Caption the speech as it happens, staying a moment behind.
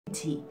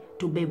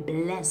to be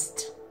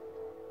blessed.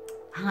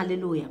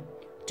 Hallelujah.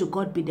 To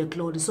God be the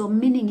glory. So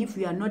meaning if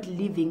you are not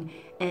living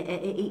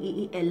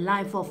a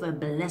life of a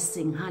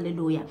blessing,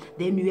 hallelujah,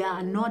 then you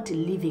are not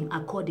living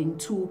according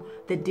to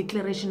the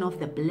declaration of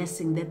the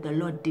blessing that the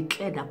Lord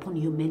declared upon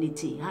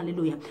humanity.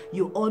 Hallelujah.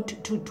 You ought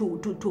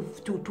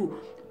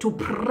to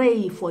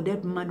pray for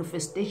that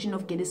manifestation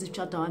of Genesis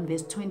chapter 1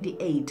 verse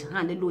 28.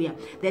 Hallelujah.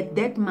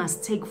 That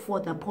must take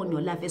forth upon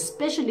your life,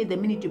 especially the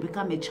minute you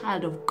become a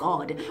child of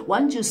God.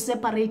 Once you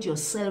separate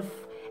yourself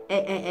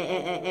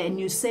and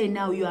you say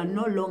now you are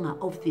no longer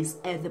of this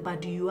earth,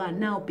 but you have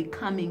now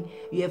become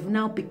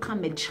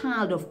a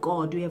child of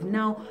God. You have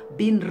now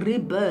been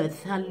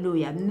rebirthed.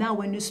 Hallelujah. Now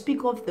when you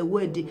speak of the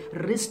word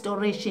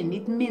restoration,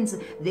 it means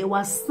there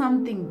was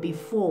something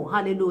before.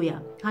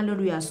 Hallelujah.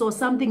 Hallelujah. So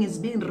something is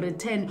being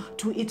returned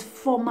to its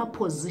former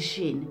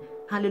position.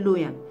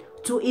 Hallelujah.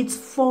 To its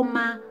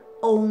former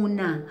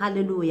owner.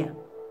 Hallelujah.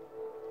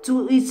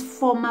 To its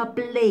former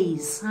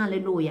place.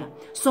 Hallelujah.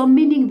 So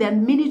meaning the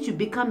minute you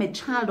become a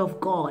child of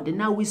God,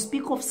 now we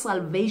speak of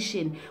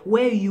salvation,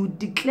 where you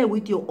declare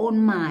with your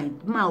own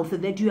mouth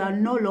that you are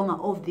no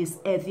longer of this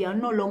earth, you are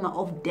no longer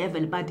of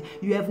devil, but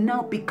you have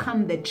now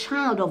become the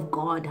child of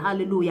God.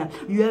 Hallelujah.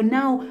 You are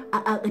now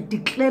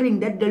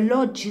declaring that the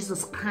Lord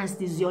Jesus Christ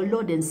is your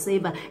Lord and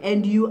Savior,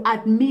 and you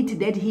admit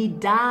that he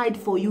died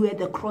for you at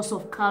the cross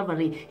of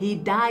Calvary. He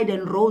died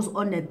and rose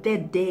on the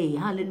third day.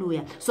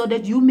 Hallelujah. So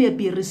that you may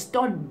be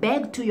restored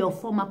back to your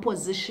former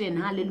position.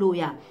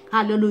 Hallelujah.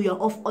 Hallelujah.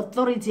 Of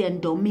authority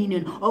and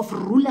dominion, of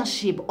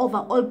rulership over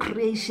all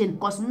creation,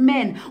 because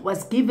man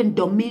was given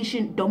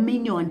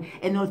dominion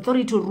and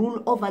authority to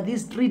rule over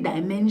these three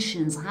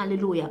dimensions.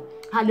 Hallelujah.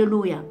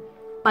 Hallelujah.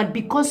 But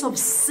because of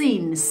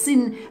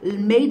sin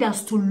made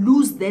us to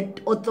lose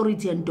that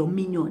authority and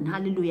dominion.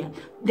 Hallelujah.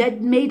 That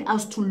made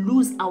us to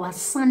lose our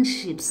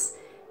sonships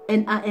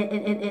and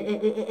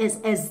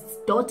as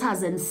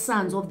daughters and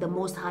sons of the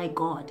Most High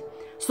God.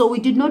 So we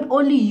did not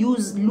only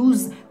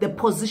lose the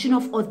position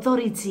of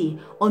authority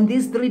on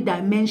these three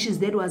dimensions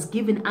that was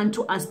given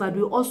unto us, but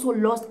we also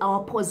lost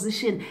our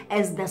position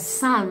as the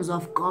sons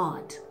of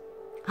God.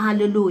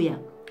 Hallelujah.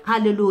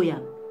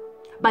 Hallelujah.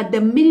 But the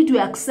minute we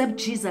accept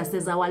Jesus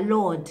as our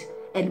Lord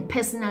and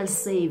personal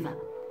Savior,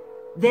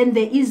 then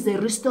there is a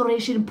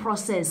restoration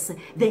process.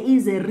 There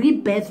is a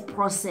rebirth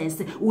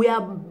process. We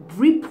are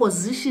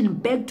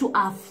repositioned back to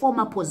our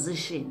former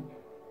position.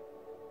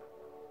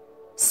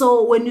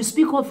 So when you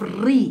speak of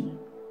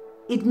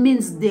it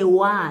means there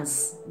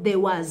was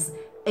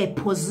a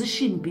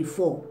position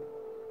before,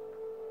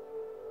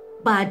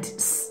 but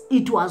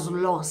it was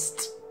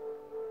lost.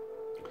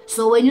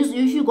 So when if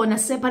you're gonna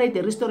separate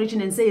the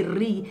restoration and say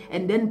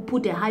and then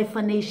put a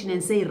hyphenation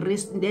and say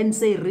then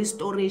say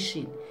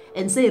restoration,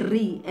 and say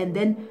and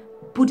then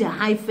put a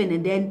hyphen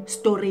and then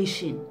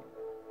storation.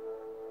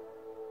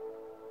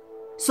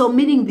 So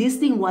meaning this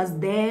thing was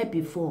there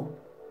before.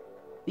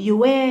 You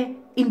were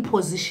in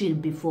position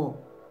before.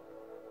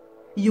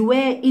 You were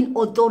in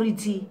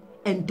authority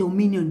and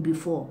dominion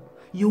before.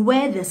 You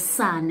were the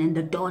son and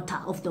the daughter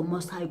of the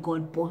Most High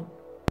God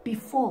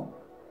before.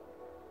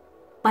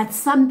 But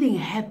something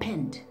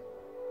happened.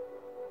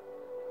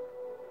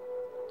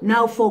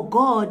 Now for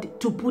God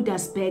to put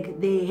us back,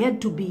 there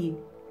had to be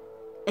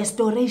a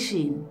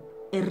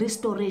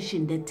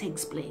restoration that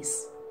takes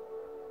place.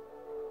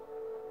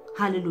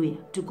 Hallelujah.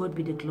 To God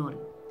be the glory.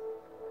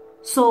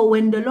 So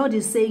when the Lord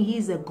is saying he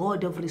is a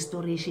God of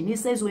restoration, he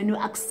says when you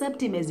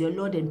accept him as your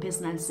Lord and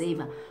personal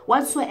Savior,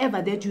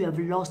 whatsoever that you have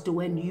lost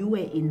when you were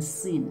in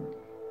sin,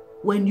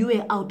 when you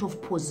were out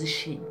of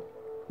position,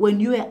 when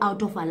you were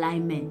out of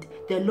alignment,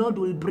 the Lord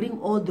will bring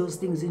all those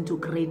things into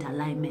great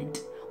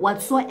alignment.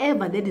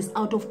 Whatsoever that is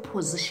out of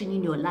position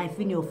in your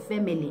life, in your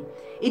family,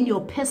 in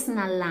your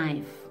personal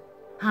life,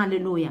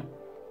 hallelujah,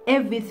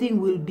 everything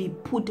will be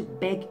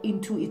put back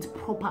into its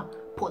proper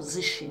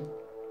position.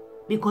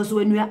 Because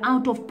when we are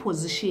out of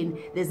position,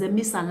 there's a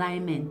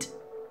misalignment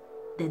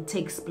that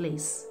takes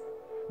place.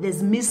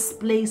 There's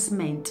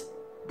misplacement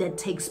that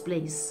takes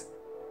place.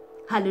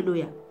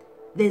 Hallelujah.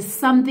 There's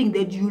something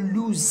that you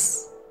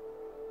lose.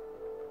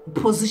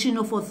 Position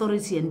of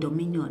authority and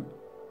dominion.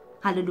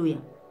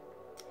 Hallelujah.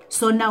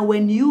 So now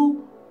when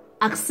you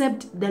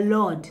accept the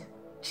Lord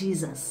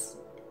Jesus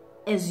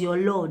as your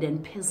Lord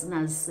and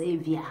personal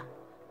Savior,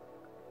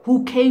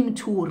 who came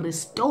to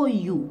restore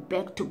you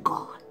back to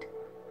God,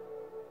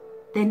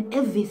 then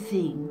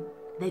everything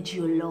that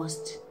you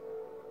lost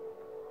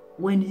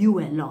when you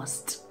were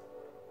lost,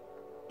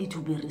 it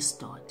will be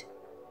restored.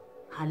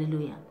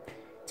 Hallelujah.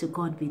 To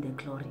God be the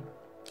glory.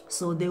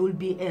 So there will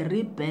be a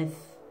rebirth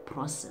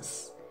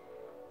process.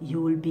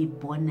 You will be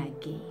born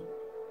again,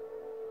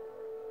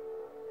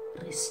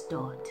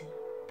 restored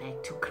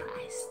back to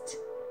Christ.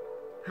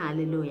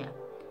 Hallelujah.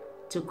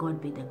 To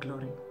God be the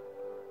glory.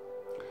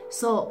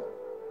 So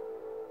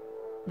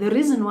the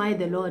reason why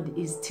the Lord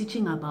is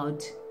teaching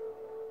about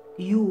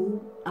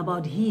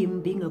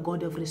him being a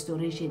God of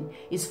restoration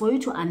is for you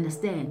to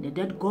understand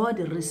that God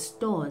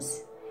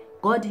restores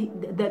God,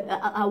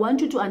 I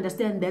want you to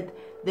understand that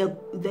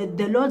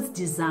the Lord's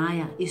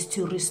desire is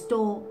to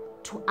restore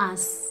to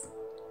us.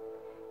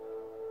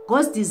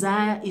 God's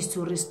desire is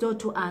to restore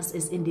to us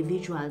as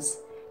individuals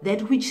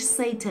that which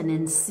Satan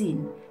and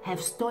sin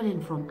have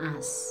stolen from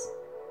us.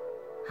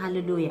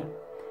 Hallelujah.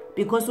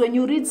 Because when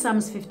you read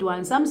Psalms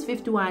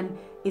 51,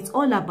 it's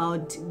all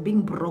about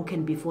being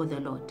broken before the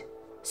Lord.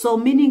 So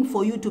meaning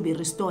for you to be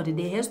restored,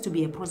 there has to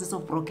be a process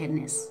of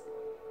brokenness.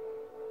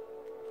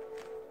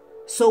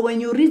 So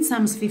when you read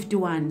Psalms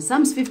 51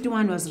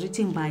 was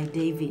written by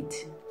David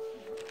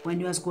when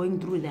he was going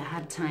through the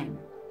hard time.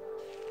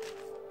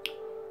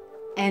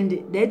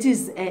 And that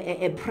is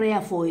a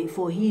prayer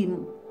for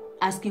him,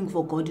 asking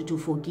for God to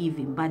forgive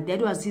him. But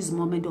that was his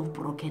moment of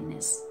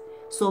brokenness.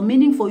 So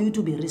meaning for you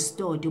to be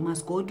restored, you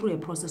must go through a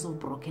process of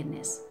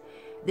brokenness.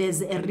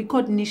 There's a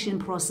recognition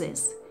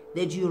process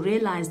that you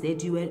realize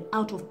that you were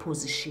out of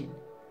position.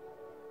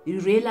 You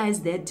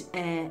realize that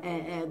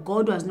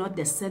God was not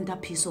the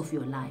centerpiece of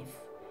your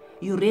life.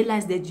 You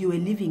realize that you were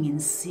living in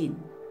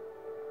sin.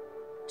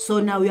 So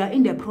now you are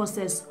in the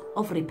process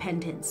of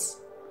repentance.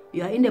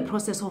 You are in the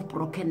process of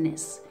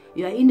brokenness.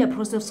 You are in the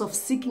process of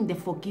seeking the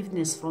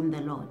forgiveness from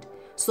the Lord.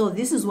 So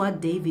this is what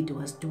David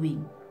was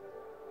doing.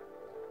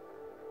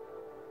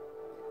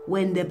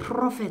 When the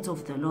prophet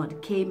of the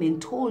Lord came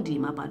and told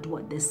him about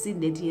what the sin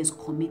that he has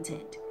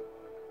committed,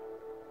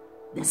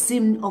 the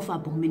sin of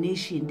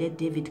abomination that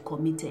David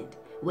committed,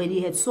 when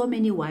he had so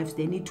many wives,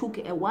 then he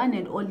took a one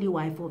and only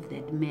wife of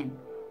that man,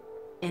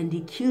 and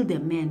he killed the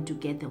man to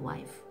get the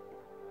wife.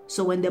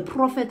 So when the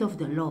prophet of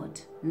the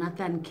Lord,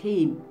 Nathan,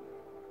 came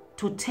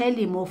to tell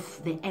him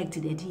of the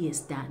act that he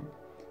has done,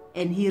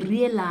 and he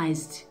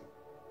realized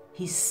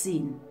his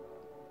sin,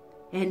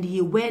 and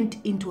he went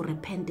into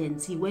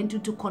repentance, he went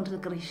into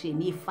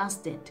consecration, he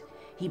fasted,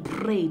 he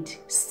prayed,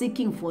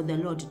 seeking for the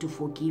Lord to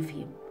forgive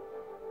him.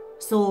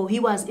 So he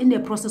was in the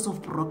process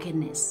of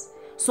brokenness.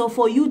 So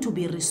for you to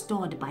be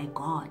restored by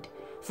God,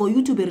 for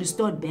you to be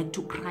restored back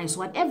to Christ,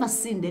 whatever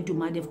sin that you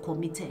might have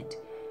committed,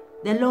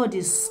 the Lord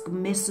is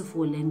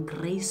merciful and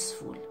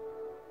graceful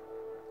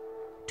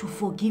to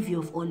forgive you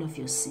of all of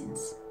your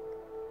sins.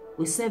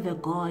 We serve a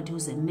God who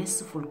is a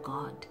merciful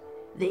God.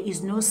 There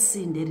is no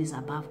sin that is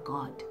above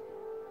God.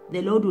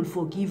 The Lord will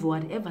forgive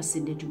whatever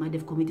sin that you might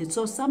have committed.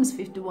 So Psalms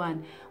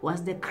 51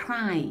 was the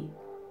cry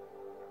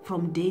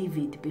from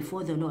David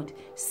before the Lord,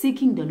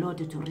 seeking the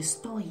Lord to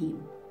restore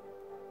him.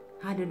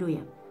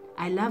 Hallelujah.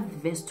 I love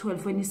verse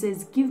 12 when he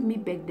says, give me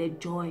back the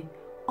joy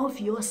of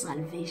your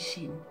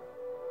salvation.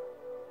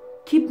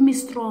 Keep me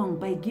strong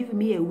by giving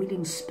me a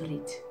willing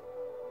spirit.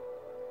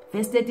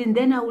 Verse 13,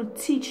 then I will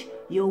teach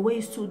your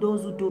ways to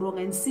those who do wrong,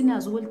 and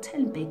sinners will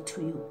turn back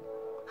to you.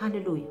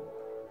 Hallelujah.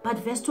 But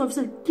verse 12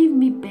 says, give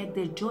me back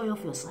the joy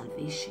of your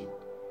salvation.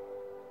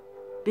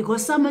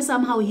 Because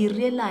somehow he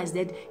realized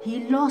that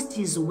he lost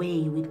his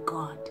way with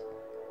God.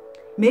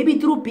 Maybe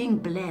through being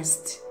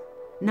blessed,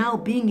 now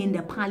being in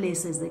the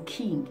palace as the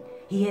king,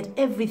 he had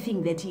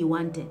everything that he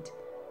wanted.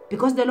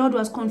 Because the Lord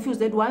was confused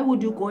that why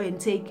would you go and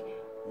take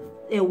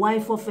a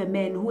wife of a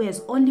man who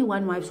has only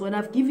one wife when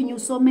I've given you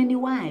so many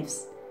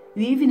wives?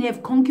 You even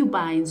have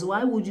concubines.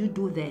 Why would you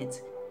do that?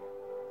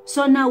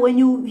 So now when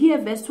you hear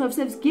verse 12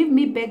 says, give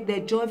me back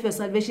the joy of your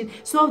salvation.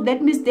 So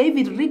that means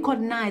David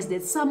recognized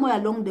that somewhere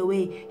along the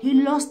way, he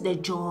lost the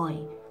joy.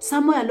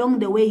 Somewhere along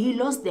the way, he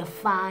lost the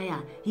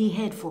fire he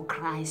had for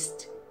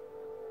Christ.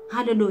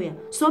 Hallelujah.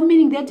 So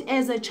meaning that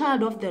as a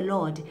child of the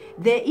Lord,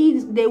 there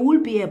will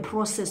be a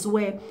process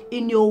where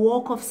in your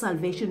walk of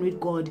salvation with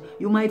God,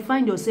 you might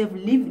find yourself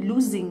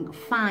losing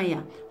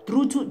fire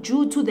due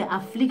to the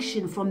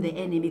affliction from the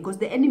enemy, because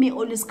the enemy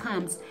always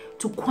comes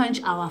to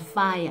quench our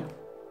fire.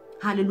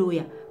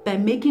 Hallelujah. By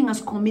making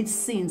us commit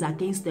sins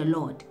against the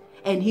Lord.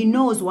 And he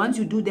knows once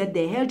you do that,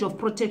 the hedge of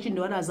protection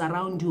that is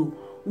around you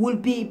will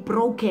be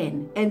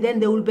broken. And then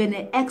there will be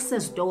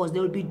access doors.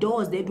 There will be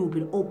doors that will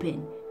be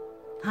open.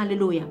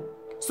 Hallelujah.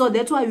 So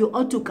that's why we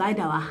ought to guide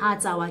our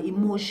hearts, our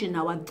emotion,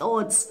 our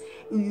thoughts.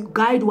 You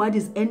guide what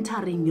is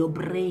entering your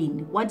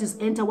brain. What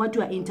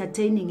you are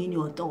entertaining in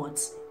your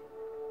thoughts.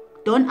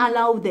 Don't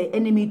allow the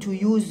enemy to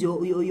use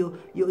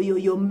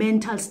your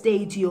mental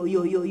state,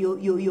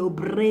 your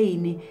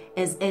brain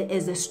as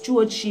a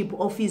stewardship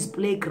of his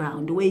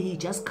playground, where he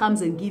just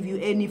comes and give you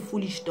any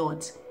foolish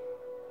thoughts.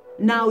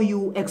 Now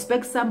you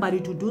expect somebody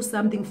to do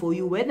something for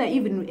you, whether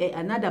even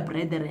another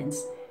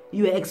brethren's.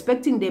 You are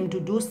expecting them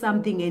to do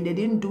something and they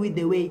didn't do it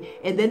the way,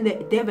 and then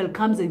the devil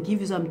comes and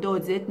gives you some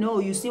thoughts that, no,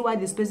 you see why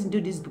this person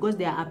did this, because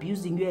they are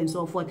abusing you and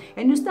so forth.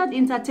 And you start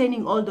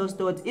entertaining all those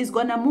thoughts. It's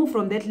going to move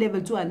from that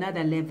level to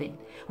another level,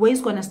 where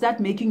it's going to start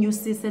making you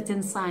see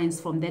certain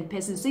signs from that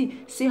person.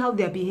 See how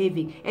they're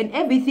behaving. And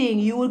everything,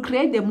 you will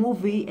create the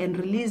movie and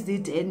release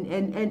it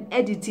and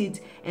edit it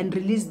and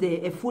release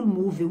a full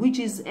movie, which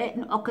is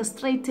an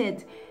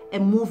orchestrated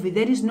movie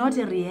that is not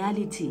a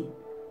reality.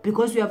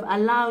 Because you have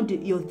allowed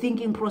your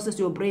thinking process,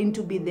 your brain,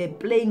 to be the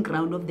playing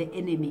ground of the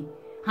enemy.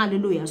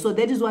 Hallelujah. So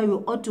that is why we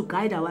ought to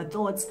guide our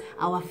thoughts,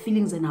 our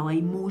feelings, and our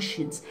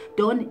emotions.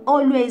 Don't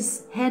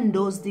always hand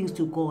those things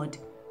to God.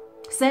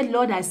 Said,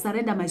 Lord, I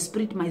surrender my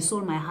spirit, my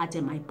soul, my heart,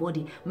 and my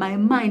body, my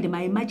mind,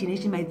 my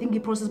imagination, my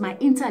thinking process, my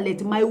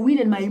intellect, my will,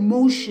 and my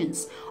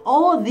emotions.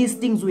 All these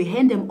things, we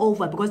hand them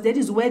over, because that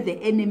is where the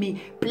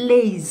enemy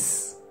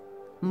plays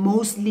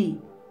mostly,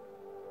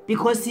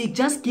 because he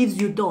just gives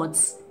you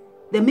thoughts.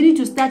 The minute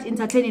you start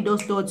entertaining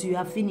those thoughts, you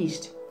are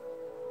finished.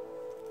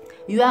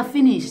 You are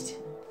finished.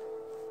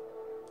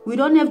 We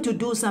don't have to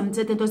do some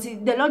certain things.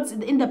 The Lord,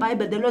 in the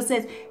Bible, the Lord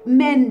says,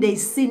 men, they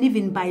sin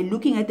even by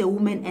looking at a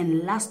woman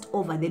and lust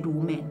over that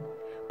woman.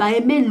 By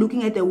a man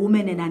looking at a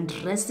woman and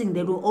undressing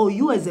that woman, or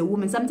you as a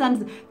woman,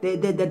 sometimes the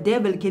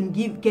devil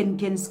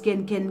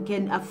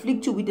can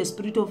afflict you with the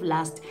spirit of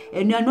lust,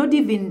 and you are not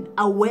even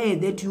aware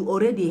that you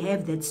already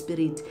have that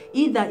spirit.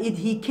 Either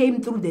he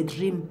came through the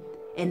dream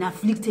and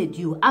afflicted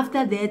you.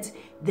 After that,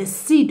 the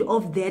seed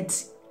of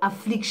that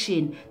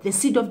affliction, the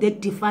seed of that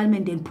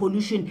defilement and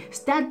pollution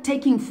start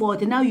taking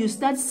forth. And now you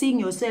start seeing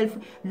yourself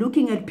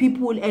looking at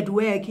people at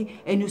work,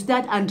 and you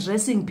start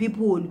undressing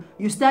people.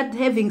 You start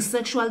having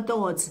sexual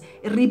thoughts.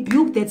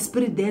 Rebuke that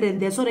spirit there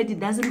and there, so that it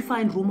doesn't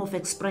find room of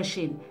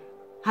expression.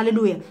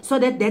 Hallelujah. So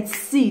that that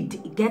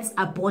seed gets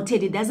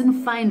aborted. It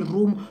doesn't find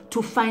room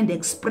to find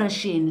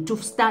expression, to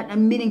start,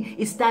 meaning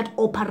it start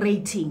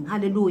operating.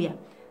 Hallelujah.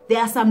 There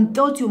are some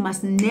thoughts you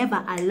must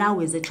never allow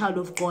as a child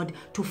of God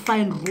to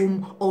find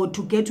room, or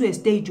to get to a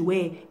stage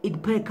where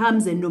it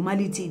becomes a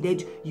normality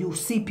that you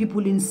see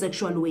people in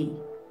sexual way.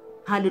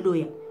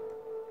 Hallelujah.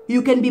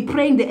 You can be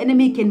praying, the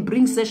enemy can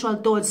bring sexual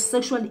thoughts,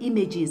 sexual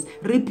images.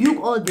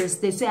 Rebuke all this.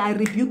 They say, I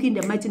rebuke in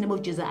the mighty name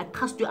of Jesus. I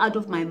cast you out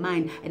of my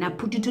mind, and I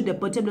put you to the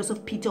bottomless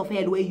pit of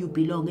hell where you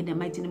belong, in the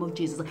mighty name of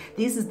Jesus.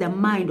 This is the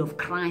mind of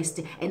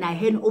Christ, and I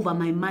hand over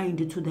my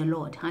mind to the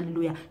Lord.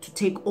 Hallelujah. To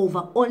take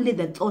over. Only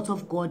the thoughts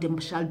of God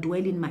shall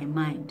dwell in my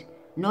mind,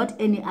 not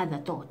any other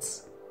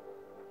thoughts.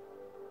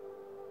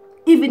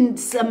 Even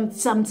some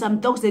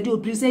talks that you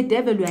will say,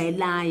 devil, you are a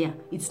liar.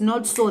 It's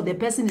not so. The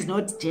person is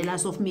not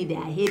jealous of me. They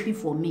are happy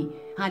for me.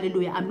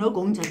 Hallelujah. I'm not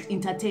going to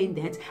entertain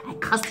that. I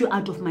cast you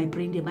out of my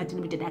brain.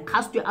 I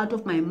cast you out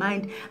of my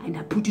mind, and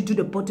I put you to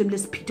the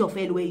bottomless pit of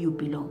hell where you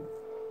belong.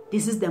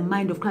 This is the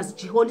mind of Christ.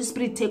 The Holy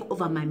Spirit, take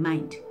over my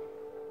mind.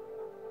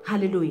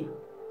 Hallelujah.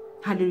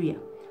 Hallelujah.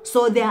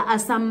 So there are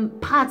some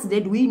parts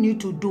that we need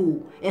to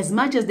do, as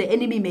much as the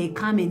enemy may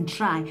come and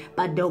try,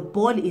 but the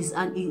ball is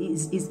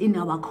in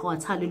our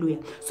courts. Hallelujah.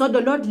 So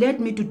the Lord led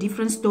me to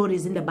different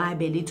stories in the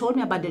Bible. He told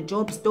me about the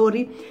Job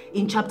story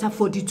in chapter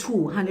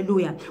 42.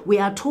 Hallelujah. We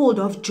are told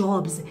of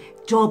Job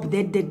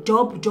that the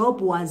Job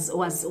was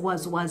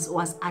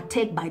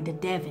attacked by the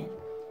devil.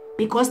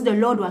 Because the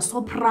Lord was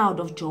so proud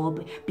of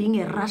Job, being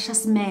a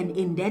righteous man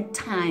in that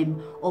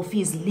time of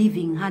his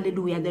living.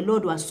 Hallelujah. The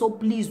Lord was so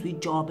pleased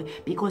with Job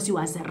because he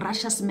was a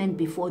righteous man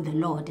before the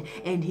Lord.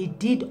 And he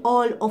did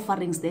all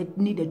offerings that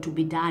needed to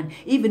be done.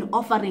 Even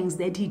offerings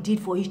that he did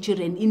for his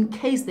children in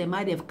case they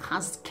might have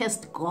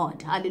cursed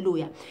God.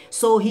 Hallelujah.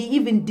 So he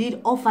even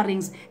did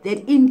offerings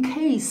that in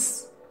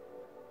case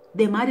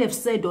they might have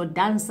said or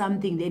done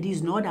something that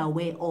he's not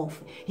aware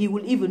of, he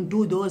will even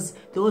do those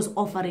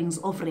offerings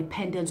of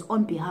repentance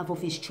on behalf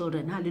of his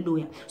children.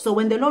 Hallelujah. So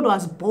when the Lord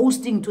was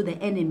boasting to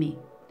the enemy,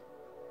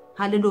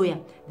 hallelujah,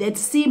 that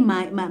see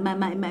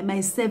my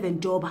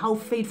servant Job, how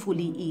faithful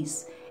he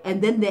is.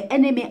 And then the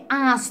enemy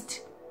asked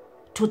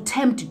to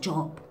tempt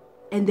Job,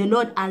 and the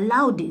Lord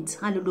allowed it.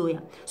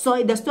 Hallelujah. So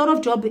in the story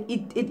of Job,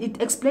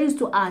 it explains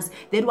to us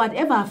that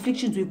whatever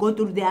afflictions we go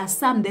through, there are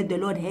some that the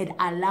Lord had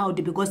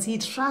allowed because he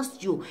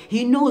trusts you.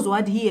 He knows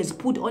what he has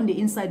put on the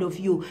inside of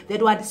you,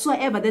 that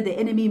whatsoever that the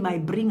enemy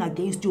might bring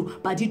against you,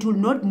 but it will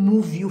not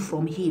move you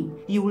from him.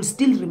 You will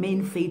still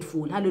remain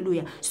faithful.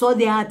 Hallelujah. So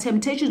there are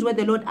temptations where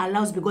the Lord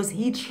allows because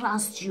he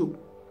trusts you.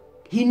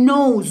 He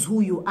knows who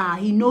you are.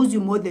 He knows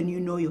you more than you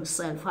know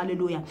yourself.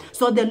 Hallelujah.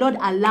 So the Lord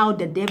allowed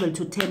the devil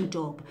to tempt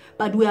Job.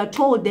 But we are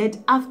told that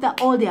after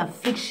all the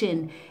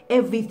affliction,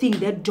 everything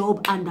that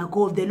Job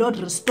undergoes, the Lord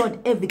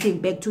restored everything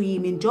back to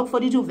him. In Job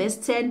 42 verse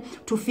 10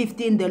 to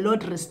 15, the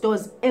Lord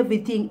restores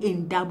everything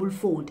in double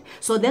fold.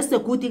 So that's the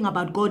good thing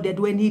about God, that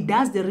when he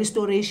does the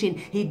restoration,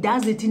 he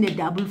does it in a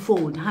double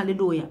fold.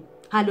 Hallelujah.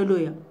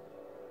 Hallelujah.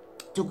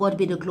 To God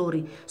be the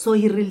glory. So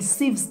he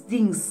receives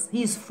things,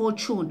 his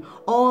fortune,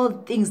 all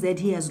things that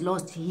he has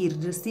lost, he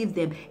received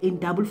them in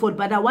double fold.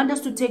 But I want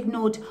us to take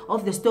note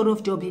of the story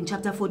of Job in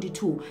chapter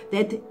 42.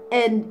 That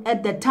and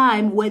at the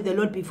time where the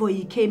Lord, before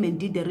he came and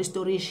did the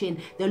restoration,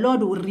 the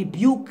Lord will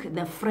rebuke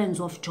the friends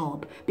of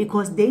Job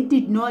because they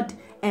did not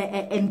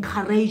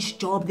encourage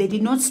Job. They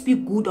did not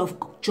speak good of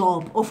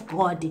Job, of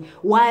God,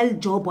 while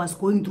Job was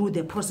going through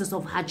the process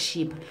of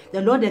hardship.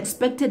 The Lord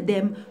expected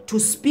them to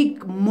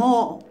speak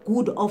more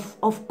good of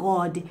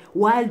God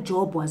while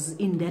Job was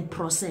in that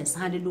process.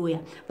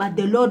 Hallelujah. But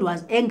the Lord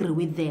was angry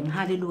with them.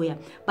 Hallelujah.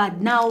 But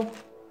now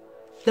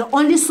the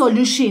only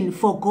solution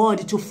for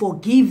God to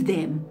forgive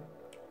them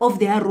of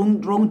their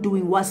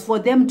wrongdoing was for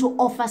them to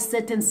offer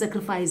certain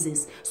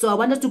sacrifices. So I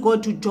want us to go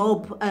to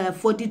Job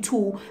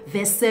 42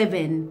 verse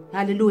 7.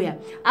 Hallelujah.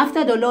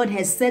 After the Lord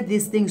has said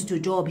these things to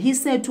Job, he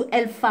said to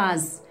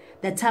Eliphaz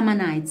the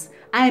Tamanites,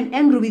 I am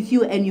angry with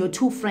you and your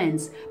 2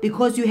 friends,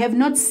 because you have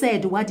not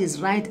said what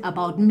is right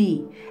about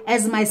me,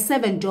 as my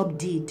servant Job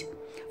did.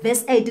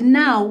 Verse 8,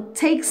 now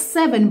take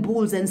 7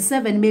 bulls and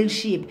 7 male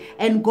sheep,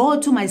 and go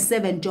to my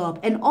servant Job,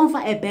 and offer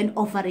a burnt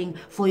offering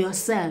for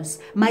yourselves.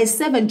 My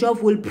servant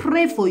Job will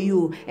pray for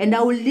you, and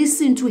I will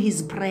listen to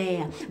his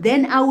prayer.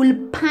 Then I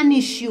will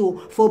punish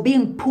you for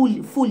being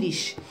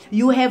foolish.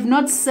 You have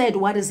not said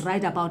what is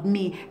right about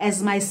me,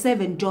 as my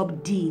servant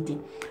Job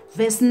did.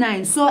 Verse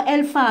 9, so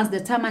Eliphaz the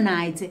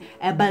Temanite,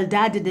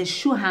 Bildad the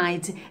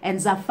Shuhite, and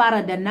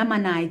Zophar the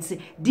Naamanite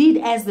did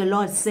as the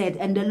Lord said,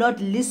 and the Lord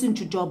listened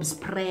to Job's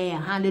prayer.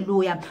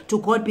 Hallelujah. To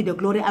God be the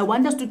glory. I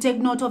want us to take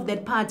note of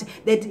that part,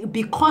 that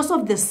because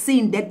of the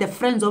sin that the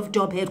friends of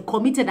Job had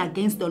committed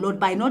against the Lord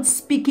by not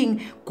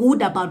speaking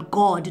good about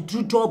God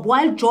to Job,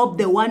 while Job,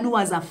 the one who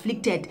was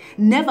afflicted,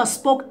 never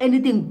spoke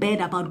anything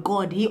bad about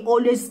God, he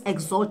always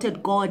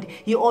exalted God.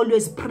 He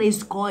always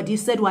praised God. He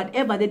said,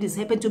 whatever that is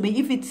happened to me,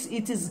 if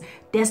it is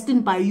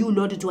destined by you,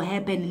 Lord, to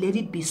happen, let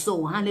it be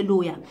so.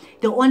 Hallelujah.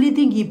 The only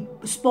thing he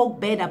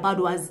spoke bad about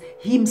was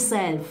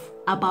himself,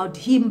 about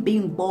him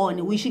being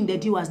born, wishing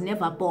that he was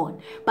never born.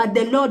 But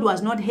the Lord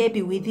was not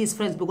happy with his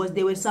friends, because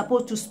they were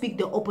supposed to speak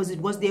the opposite,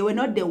 because they were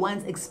not the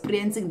ones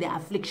experiencing the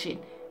affliction.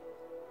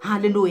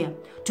 Hallelujah.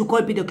 To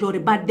God be the glory.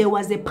 But there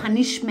was a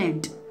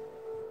punishment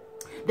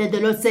that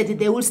the Lord said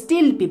they will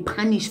still be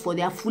punished for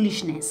their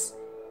foolishness.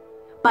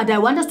 But I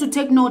want us to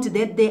take note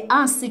that there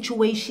are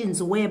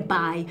situations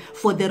whereby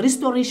for the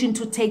restoration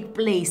to take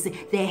place,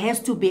 there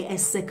has to be a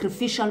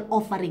sacrificial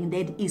offering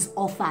that is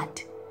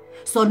offered.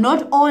 So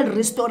not all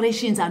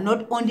restorations are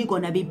not only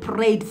going to be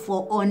prayed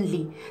for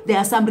only. There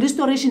are some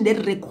restoration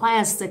that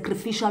requires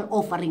sacrificial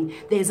offering.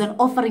 There is an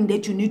offering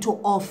that you need to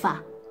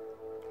offer,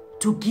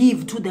 to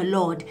give to the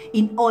Lord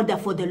in order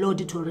for the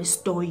Lord to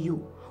restore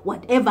you.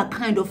 Whatever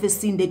kind of a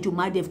sin that you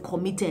might have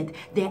committed,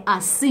 there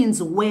are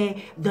sins where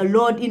the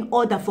Lord, in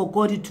order for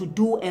God to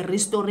do a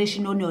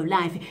restoration on your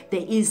life,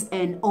 there is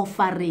an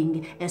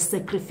offering, a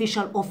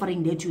sacrificial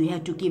offering that you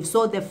have to give.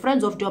 So the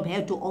friends of Job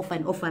had to offer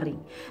an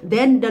offering.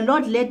 Then the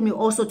Lord led me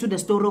also to the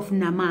story of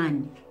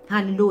Naaman.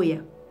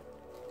 Hallelujah.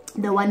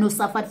 The one who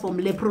suffered from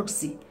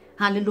leprosy.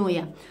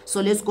 Hallelujah.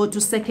 So let's go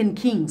to 2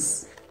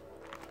 Kings.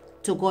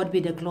 To God be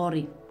the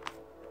glory.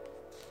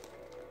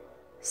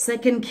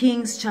 2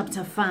 Kings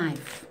chapter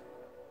 5.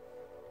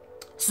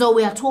 So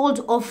we are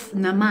told of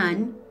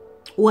Naaman,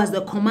 who was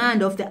the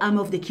commander of the army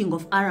of the king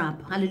of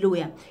Arab.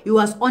 Hallelujah. He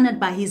was honored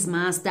by his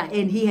master,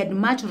 and he had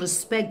much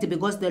respect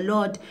because the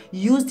Lord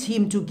used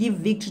him to give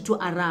victory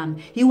to Aram.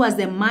 He was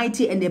a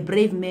mighty and a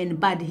brave man,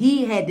 but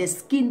he had a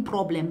skin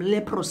problem,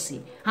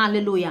 leprosy.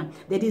 Hallelujah.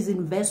 That is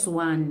in verse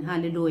 1.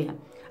 Hallelujah.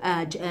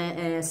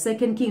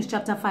 2 Kings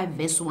chapter 5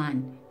 verse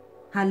 1.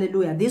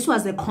 Hallelujah. This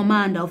was the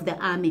commander of the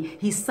army.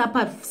 He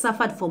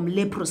suffered from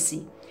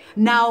leprosy.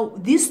 Now,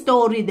 this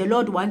story, the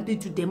Lord wanted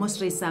to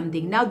demonstrate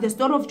something. Now, the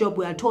story of Job,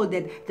 we are told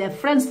that their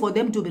friends, for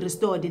them to be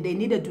restored, they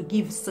needed to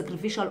give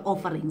sacrificial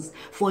offerings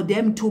for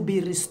them to be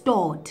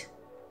restored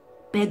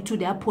back to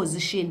their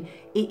position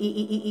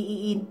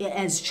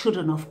as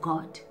children of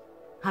God.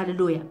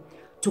 Hallelujah.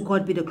 To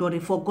God be the glory,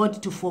 for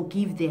God to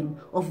forgive them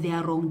of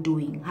their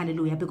wrongdoing.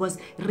 Hallelujah. Because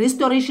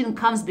restoration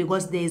comes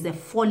because there is a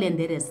fallen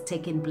that has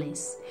taken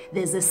place.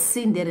 There's a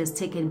sin that has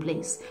taken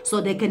place.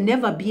 So there can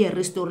never be a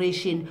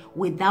restoration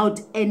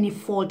without any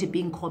fault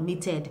being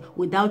committed,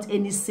 without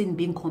any sin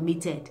being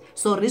committed.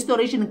 So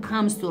restoration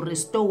comes to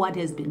restore what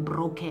has been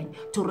broken,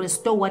 to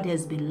restore what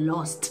has been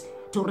lost,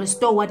 to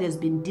restore what has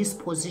been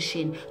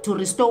dispositioned, to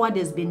restore what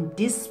has been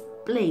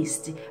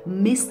displaced,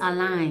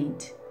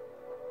 misaligned.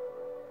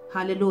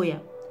 Hallelujah.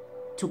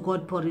 To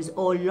God for his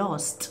all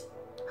lost.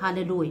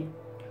 Hallelujah.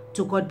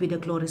 To God be the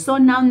glory. So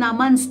now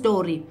Naaman's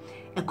story,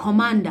 a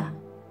commander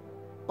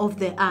of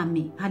the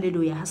army,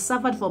 hallelujah, has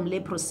suffered from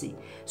leprosy.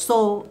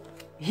 So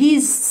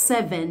his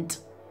servant,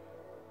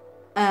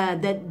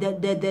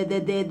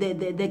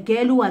 the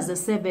girl who was a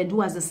servant, who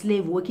was a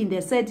slave working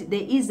there, said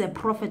there is a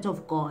prophet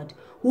of God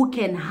who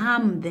can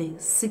harm the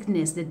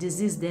sickness, the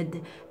disease that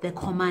the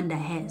commander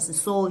has.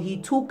 So he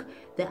took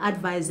the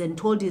advice and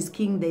told his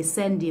king they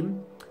send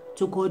him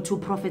to go to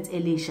Prophet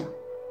Elisha.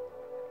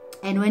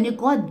 And when he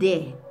got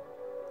there,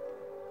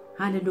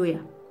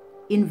 hallelujah,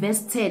 in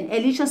verse 10,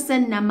 Elisha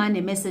sent Naaman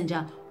a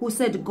messenger who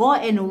said, go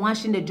and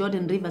wash in the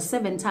Jordan River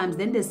 7 times,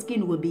 then the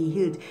skin will be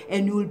healed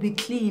and you will be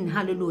clean.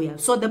 Hallelujah.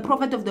 So the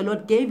prophet of the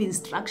Lord gave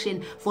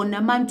instruction for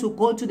Naaman to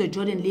go to the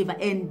Jordan River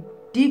and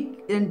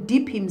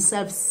dip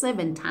himself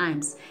 7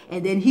 times,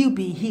 and then he'll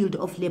be healed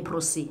of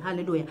leprosy.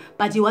 Hallelujah.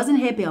 But he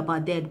wasn't happy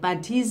about that,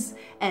 but his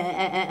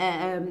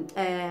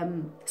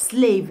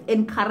slave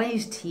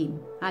encouraged him.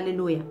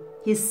 Hallelujah.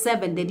 his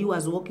servant that he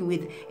was working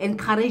with,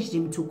 encouraged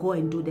him to go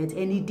and do that.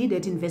 And he did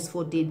it in verse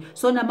 14.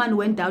 So Naaman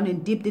went down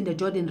and dipped in the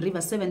Jordan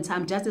River 7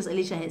 times, just as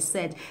Elisha had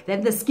said.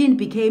 Then the skin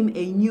became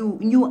a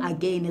new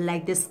again,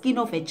 like the skin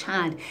of a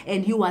child.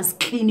 And he was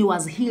clean, he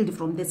was healed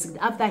from this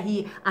after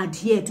he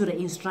adhered to the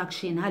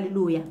instruction.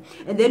 Hallelujah.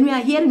 And then we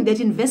are hearing that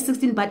in verse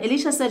 16, but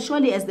Elisha said,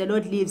 surely as the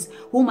Lord lives,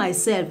 whom I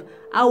serve,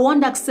 I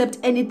won't accept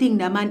anything.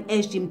 Naaman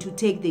urged him to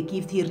take the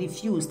gift. He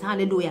refused.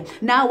 Hallelujah.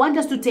 Now I want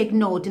us to take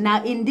note.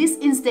 Now in this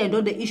instant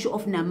of the issue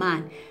of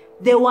Naaman,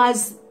 there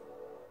was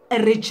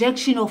a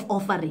rejection of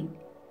offering.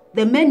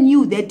 The man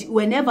knew that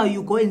whenever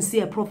you go and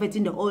see a prophet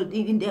in the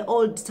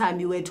old time,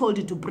 you were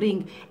told to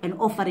bring an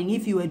offering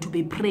if you were to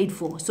be prayed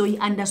for. So he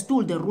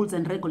understood the rules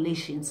and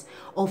regulations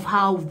of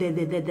how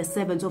the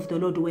servants of the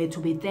Lord were to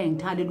be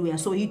thanked. Hallelujah.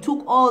 So he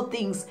took all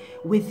things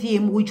with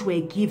him which were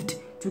gift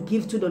to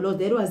give to the Lord.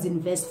 That was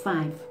in verse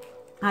 5.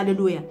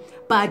 Hallelujah.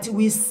 But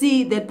we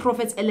see that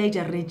Prophet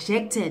Elijah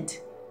rejected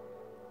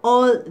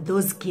all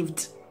those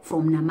gifts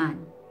from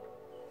Naaman.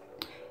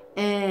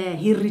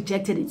 He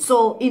rejected it.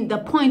 So in the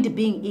point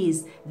being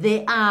is,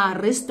 there are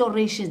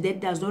restorations that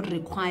does not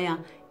require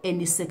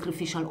any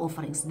sacrificial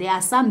offerings. There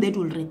are some that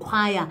will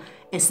require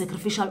a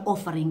sacrificial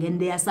offering, and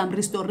there are some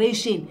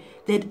restoration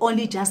that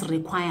only just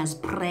requires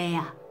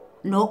prayer.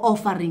 No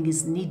offering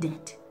is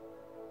needed.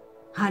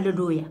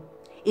 Hallelujah.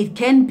 It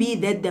can be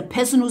that the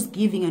person who's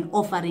giving an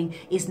offering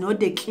is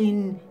not a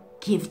clean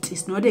gift.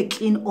 It's not a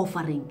clean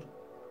offering,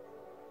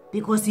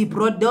 because he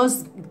brought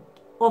those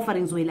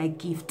offerings were like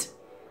gift.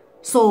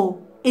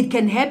 So it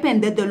can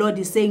happen that the Lord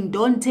is saying,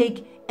 don't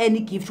take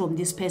any gift from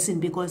this person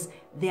because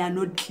they are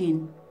not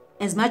clean.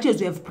 As much as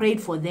you have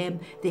prayed for them,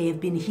 they have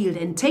been healed.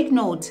 And take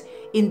note,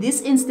 in this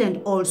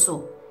instant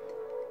also,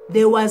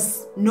 there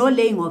was no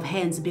laying of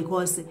hands,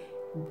 because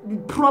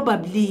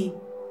probably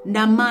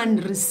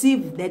Naaman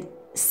received that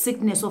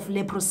sickness of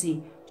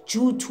leprosy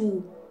due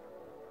to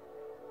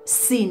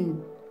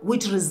sin,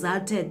 which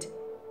resulted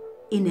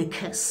in a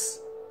curse.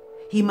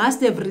 He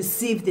must have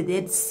received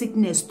that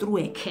sickness through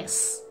a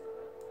curse.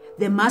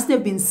 There must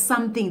have been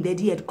something that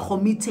he had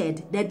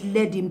committed that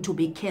led him to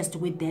be cursed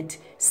with that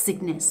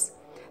sickness.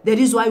 That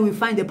is why we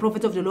find the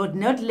prophet of the Lord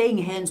not laying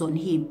hands on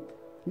him,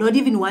 not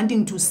even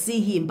wanting to see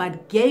him,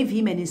 but gave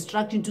him an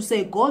instruction to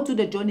say, go to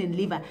the Jordan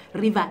River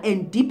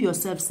and dip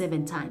yourself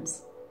 7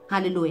 times.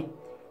 Hallelujah.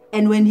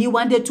 And when he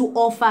wanted to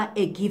offer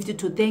a gift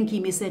to thank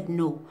him, he said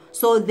no.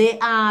 So there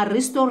are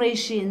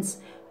restorations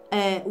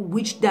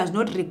which does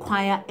not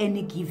require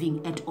any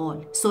giving at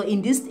all. So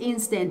in this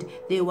instant,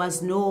 there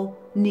was no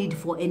need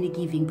for any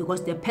giving,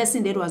 because the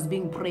person that was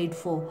being prayed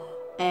for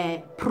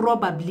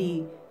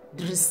probably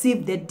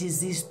received that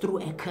disease through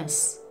a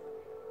curse.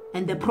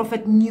 And the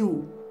prophet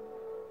knew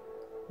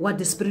what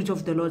the Spirit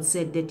of the Lord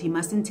said, that he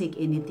mustn't take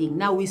anything.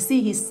 Now we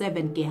see his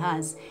servant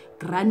Gehazi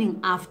running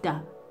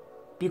after,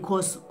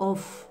 because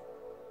of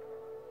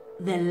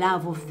the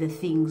love of the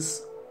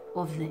things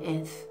of the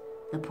earth,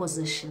 the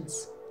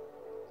possessions.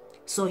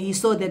 So he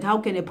saw that how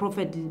can a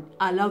prophet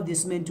allow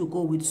this man to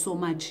go with so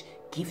much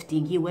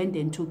gifting? He went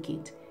and took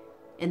it.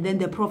 And then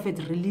the prophet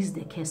released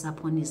the curse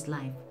upon his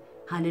life.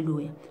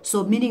 Hallelujah.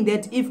 So meaning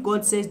that if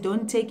God says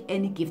don't take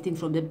any gifting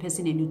from the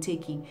person and you're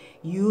taking,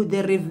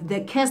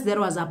 the curse that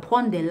was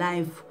upon the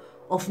life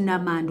of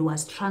Naaman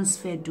was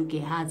transferred to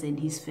Gehazi and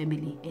his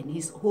family and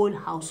his whole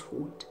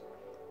household.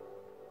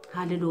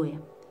 Hallelujah.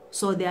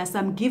 So there are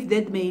some gifts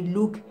that may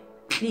look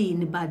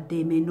clean, but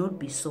they may not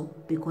be so,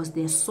 because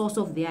the source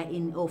of their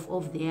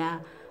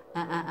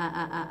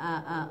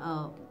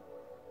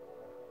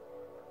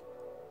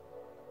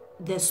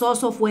the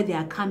source of where they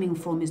are coming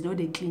from is not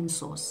a clean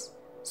source.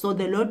 So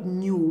the Lord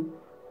knew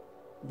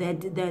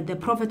that the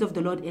prophet of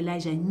the Lord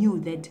Elijah knew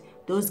that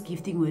those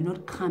gifting were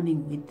not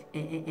coming with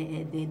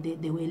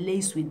they were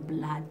laced with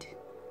blood.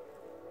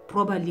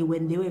 Probably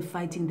when they were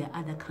fighting the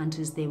other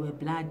countries, they were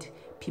blood.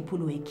 People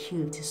were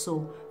killed.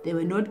 So they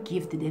were not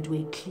gifts that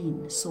were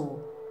clean.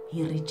 So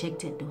he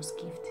rejected those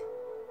gifts.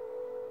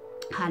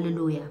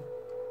 Hallelujah.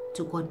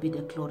 To God be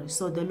the glory.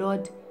 So the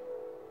Lord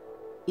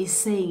is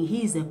saying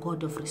he is a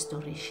God of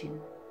restoration.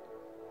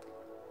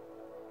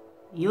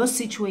 Your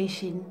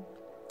situation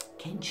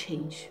can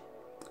change.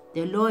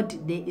 The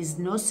Lord, there is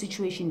no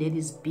situation that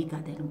is bigger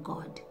than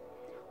God.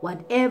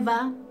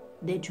 Whatever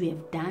that you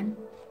have done,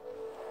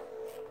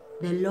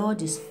 the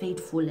Lord is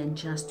faithful and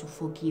just to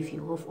forgive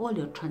you of all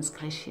your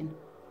transgression,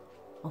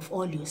 of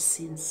all your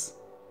sins.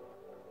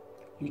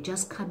 You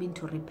just come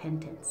into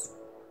repentance.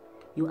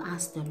 You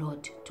ask the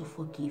Lord to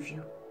forgive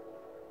you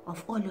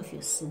of all of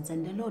your sins,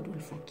 and the Lord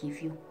will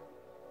forgive you.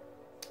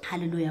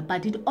 Hallelujah.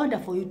 But in order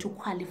for you to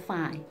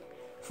qualify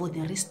for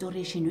the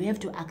restoration, you have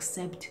to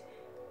accept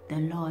the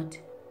Lord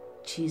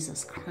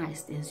Jesus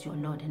Christ as your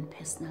Lord and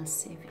personal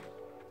Savior.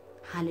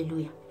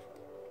 Hallelujah.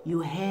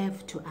 You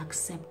have to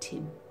accept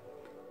him.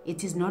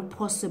 It is not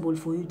possible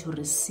for you to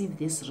receive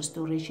this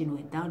restoration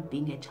without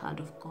being a child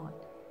of God.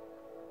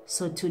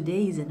 So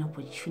today is an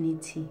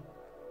opportunity.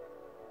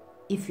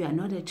 If you are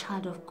not a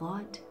child of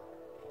God,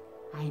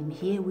 I am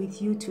here with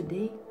you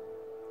today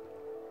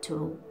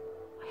to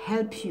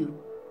help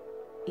you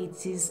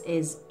It is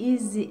as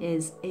easy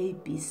as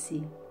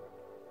ABC.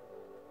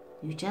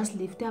 You just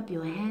lift up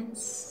your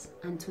hands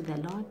unto the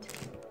Lord.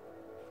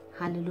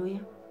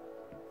 Hallelujah.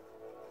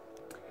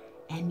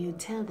 And you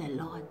tell the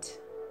Lord,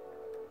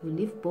 you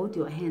lift both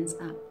your hands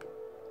up.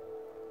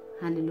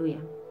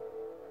 Hallelujah.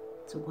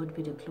 To God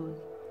be the glory.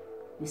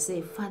 You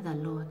say, Father,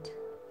 Lord,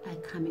 I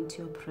come into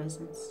your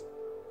presence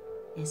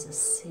as a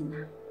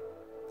sinner.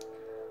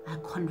 I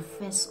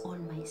confess all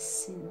my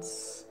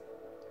sins.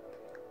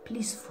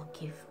 Please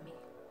forgive me.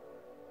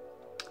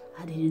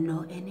 I didn't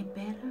know any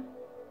better.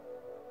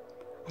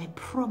 I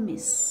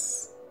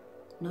promise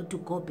not to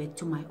go back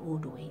to my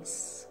old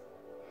ways.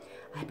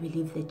 I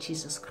believe that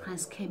Jesus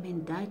Christ came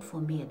and died for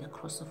me at the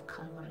cross of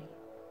Calvary,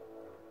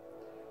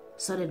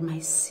 so that my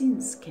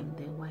sins can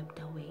be wiped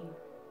away.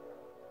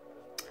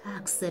 I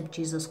accept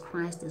Jesus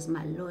Christ as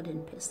my Lord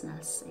and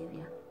personal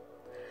Savior.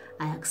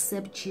 I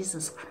accept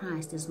Jesus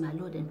Christ as my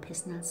Lord and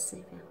personal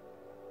Savior.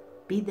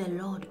 Be the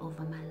Lord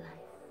over my life.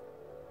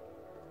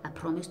 I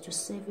promise to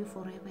serve you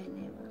forever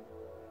and ever.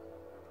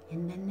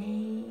 In the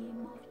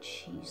name of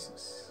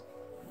Jesus.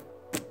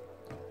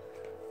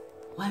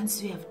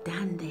 Once you have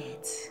done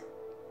that,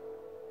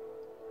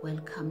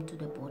 welcome to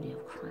the body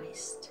of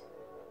Christ.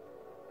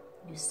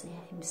 You say,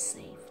 I am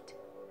saved.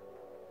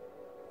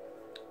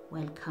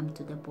 Welcome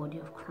to the body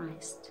of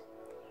Christ.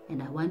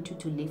 And I want you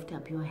to lift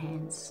up your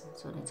hands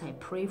so that I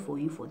pray for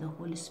you, for the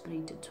Holy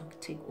Spirit to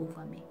take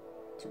over me,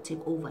 to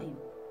take over you.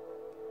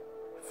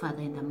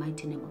 Father, in the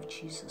mighty name of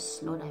Jesus,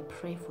 Lord, I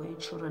pray for your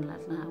children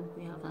right now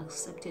who have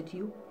accepted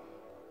you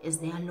as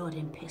their Lord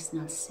and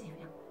personal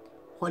Savior.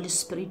 Holy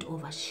Spirit,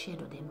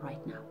 overshadow them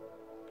right now.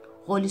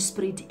 Holy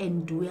Spirit,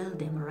 indwell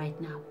them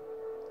right now.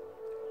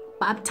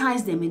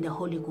 Baptize them in the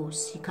Holy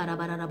Ghost.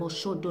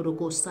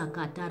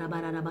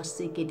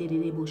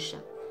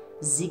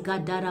 Zika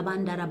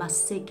darabanda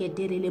rabaseke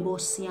derelebo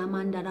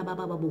siamanda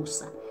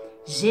rabababusa.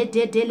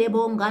 Jete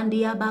telebo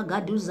ngandia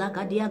bagaduza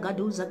gadia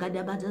gaduza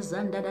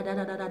gadabazanda da da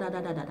da da da da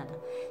da da da.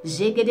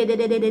 Jeke de de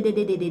de de de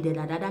de de de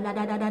da da da da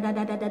da da da da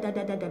da da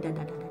da da da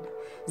da da.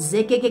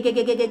 Zeke.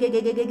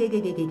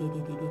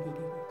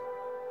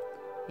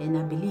 And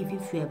I believe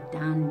if you have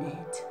done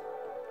that,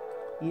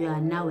 you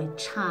are now a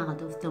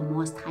child of the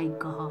Most High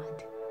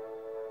God.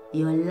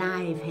 Your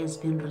life has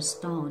been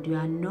restored. You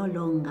are no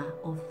longer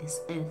of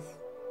this earth,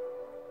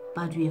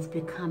 but you have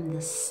become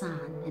the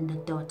son and the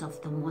daughter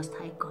of the Most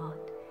High God.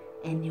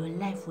 And your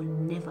life will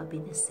never be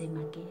the same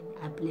again.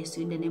 I bless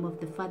you in the name of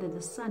the Father,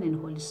 the Son, and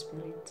Holy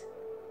Spirit.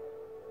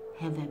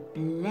 Have a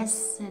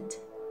blessed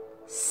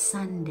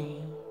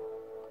Sunday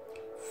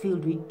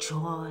filled with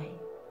joy,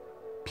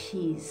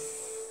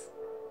 peace,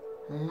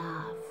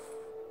 love,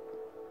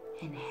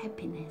 and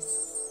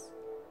happiness.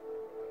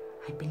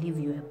 I believe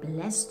you are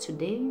blessed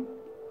today.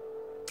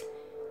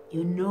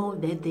 You know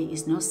that there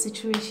is no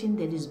situation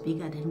that is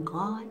bigger than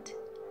God.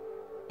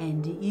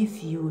 And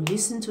if you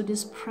listen to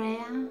this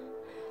prayer,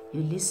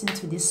 you listen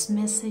to this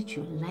message,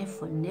 your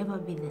life will never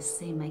be the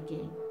same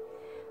again.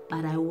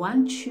 But I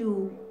want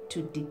you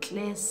to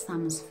declare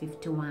Psalms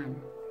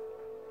 51.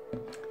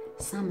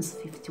 Psalms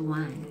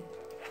 51.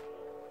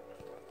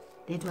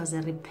 That was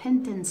a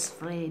repentance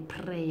prayer.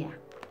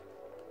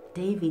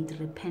 David's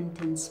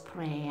repentance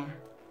prayer.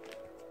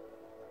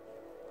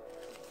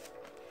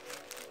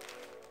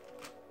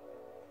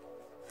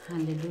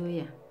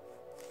 Hallelujah.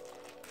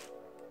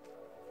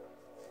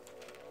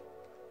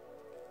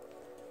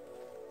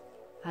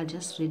 I'll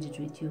just read it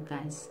with you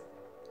guys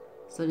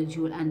so that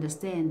you will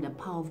understand the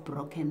power of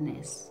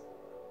brokenness.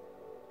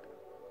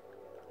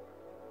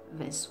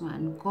 Verse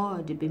 1.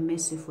 God, be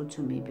merciful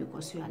to me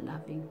because you are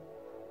loving.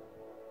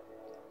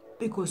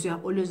 Because you are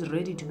always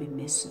ready to be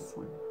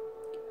merciful.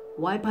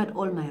 Wipe out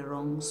all my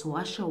wrongs,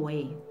 wash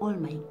away all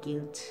my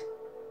guilt,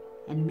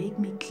 and make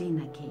me clean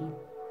again.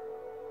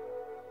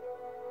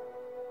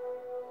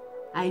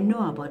 I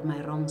know about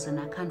my wrongs and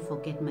I can't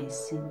forget my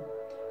sin.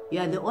 You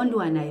are the only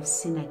one I've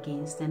sinned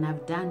against, and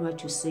I've done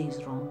what you say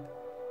is wrong.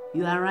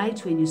 You are right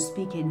when you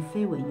speak and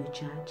fair when you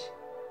judge.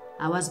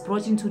 I was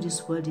brought into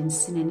this world in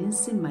sin, and in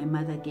sin my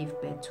mother gave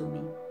birth to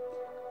me.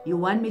 You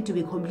want me to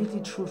be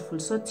completely truthful,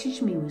 so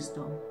teach me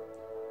wisdom.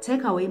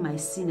 Take away my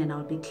sin and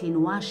I'll be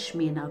clean. Wash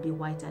me and I'll be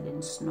whiter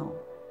than snow.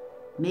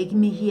 Make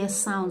me hear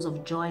sounds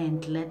of joy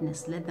and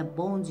gladness. Let the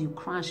bones you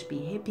crush be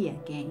happy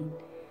again.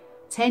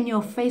 Turn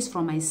your face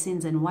from my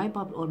sins and wipe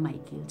out all my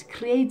guilt.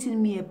 Create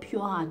in me a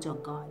pure heart, O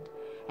God,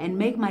 and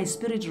make my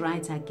spirit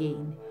right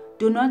again.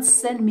 Do not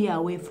send me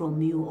away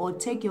from you or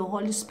take your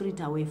Holy Spirit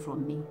away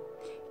from me.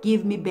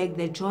 Give me back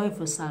the joy of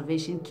your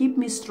salvation. Keep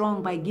me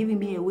strong by giving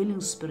me a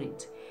willing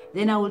spirit.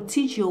 Then I will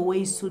teach your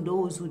ways to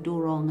those who do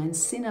wrong, and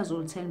sinners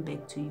will turn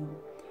back to you.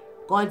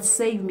 God,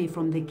 save me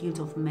from the guilt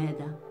of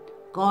murder,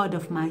 God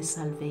of my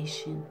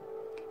salvation,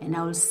 and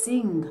I will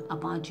sing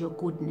about your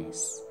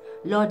goodness.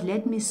 Lord,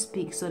 let me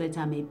speak so that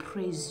I may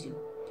praise you.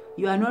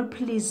 You are not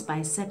pleased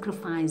by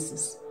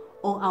sacrifices,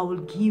 or I will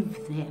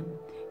give them.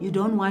 You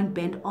don't want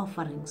burnt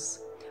offerings.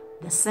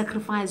 The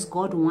sacrifice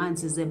God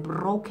wants is a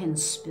broken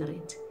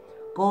spirit.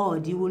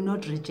 God, you will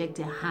not reject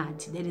a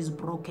heart that is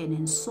broken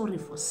and sorry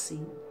for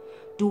sin.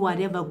 Do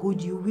whatever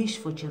good you wish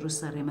for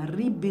Jerusalem.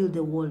 Rebuild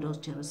the wall of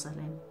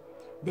Jerusalem.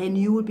 Then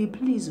you will be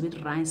pleased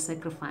with rice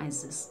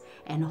sacrifices,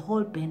 and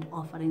whole burnt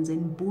offerings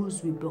and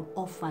bulls will be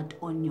offered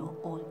on your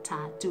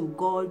altar. To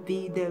God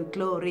be the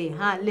glory.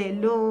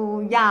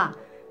 Hallelujah.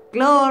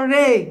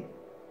 Glory.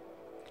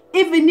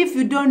 Even if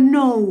you don't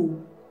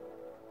know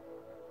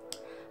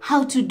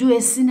how to do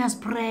a sinner's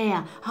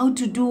prayer, how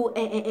to do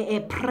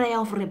a prayer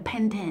of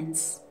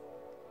repentance,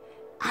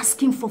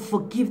 asking for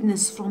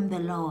forgiveness from the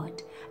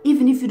Lord,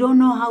 even if you don't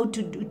know how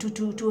to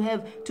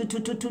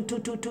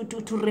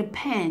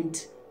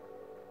repent,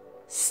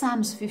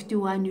 Psalms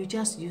 51, you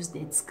just use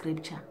that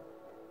scripture.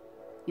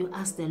 You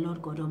ask the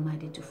Lord God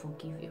Almighty to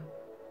forgive you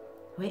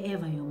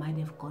wherever you might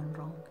have gone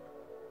wrong.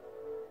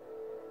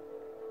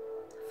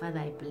 Father,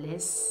 I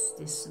bless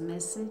this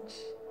message.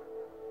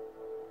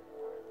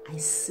 I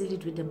seal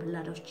it with the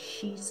blood of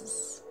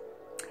Jesus.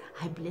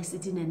 I bless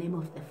it in the name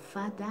of the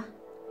Father,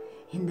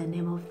 in the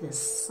name of the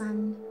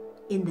Son,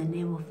 in the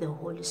name of the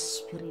Holy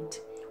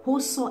Spirit.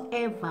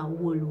 Whosoever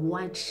will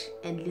watch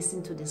and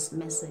listen to this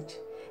message,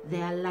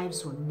 their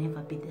lives will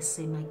never be the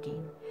same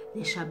again.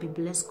 They shall be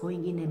blessed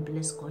going in and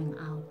blessed going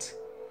out.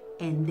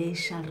 And they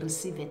shall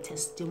receive a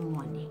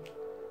testimony.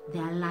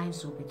 Their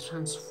lives will be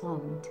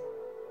transformed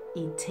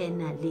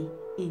eternally.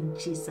 In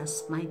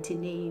Jesus' mighty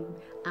name,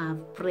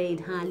 I've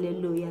prayed.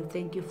 Hallelujah.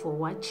 Thank you for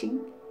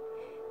watching.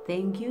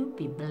 Thank you.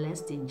 Be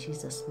blessed in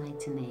Jesus'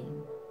 mighty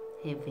name.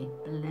 Have a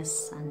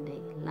blessed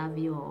Sunday. Love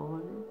you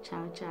all.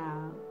 Ciao,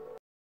 ciao.